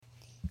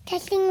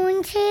Testing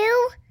 1,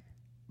 2.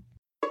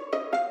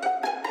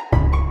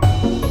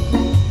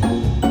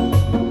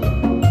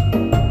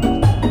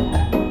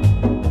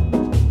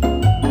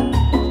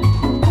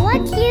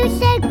 What You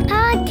Said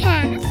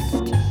podcast.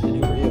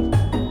 And who are you?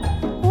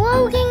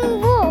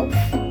 Logan Wolf.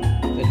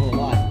 And who am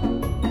I?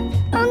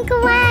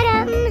 Uncle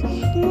Adam.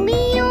 And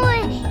we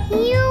are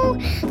here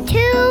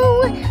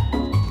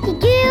to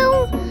do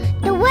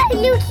the What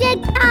You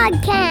Said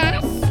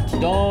podcast.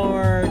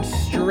 Darn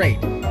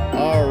straight.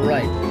 All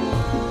right.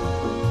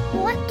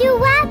 What do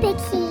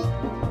rabbits eat?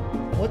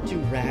 What do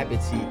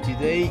rabbits eat? Do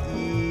they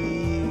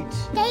eat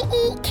They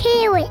eat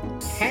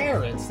carrots.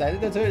 carrots?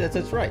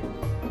 That's right.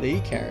 They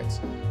eat carrots.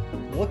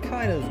 What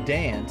kind of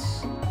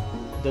dance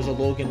does a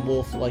Logan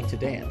Wolf like to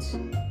dance?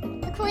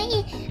 A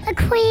crazy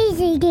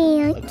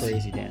dance. A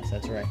crazy dance.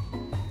 That's right.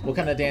 What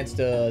kind of dance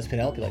does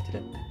Penelope like to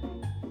do?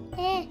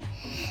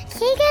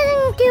 She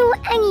doesn't do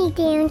any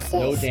dances.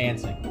 No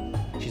dancing.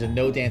 She's a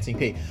no dancing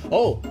pig.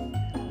 Oh,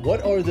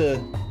 what are the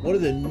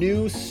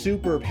new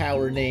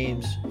superpower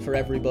names for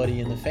everybody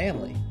in the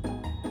family?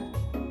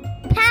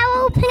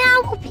 Power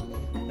Penelope.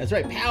 That's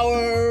right,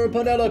 Power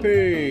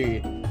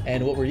Penelope.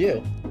 And what were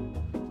you?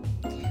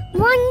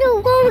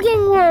 Wonder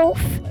Logan Wolf.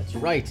 That's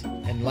right.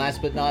 And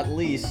last but not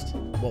least,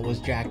 what was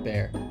Jack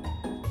Bear?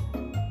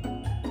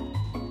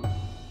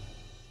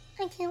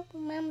 I can't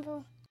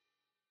remember.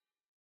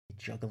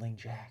 Juggling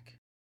Jack.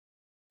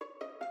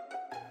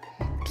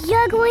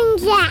 Juggling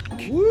Jack.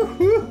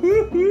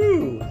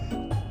 Woo-hoo-hoo-hoo!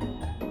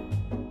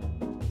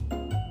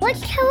 Let's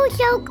tell a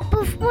joke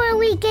before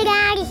we get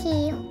out of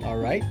here. All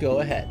right, go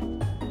ahead.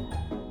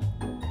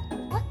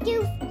 What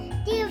do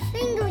their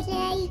fingers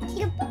say to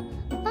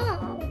the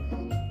ball?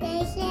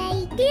 They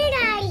say, get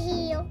out of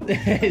here.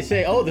 They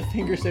say, oh, the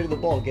fingers say to the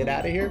ball, get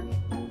out of here.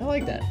 I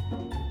like that.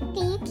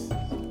 Thanks.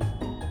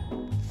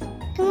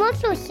 And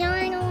what's your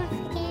sign off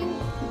again?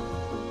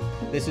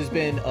 This has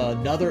been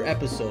another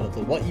episode of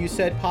the What You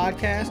Said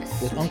podcast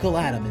with Uncle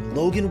Adam and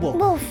Logan Wolf.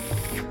 Wolf.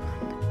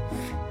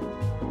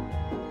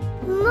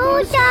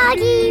 Moose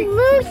doggy,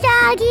 moose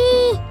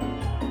doggy.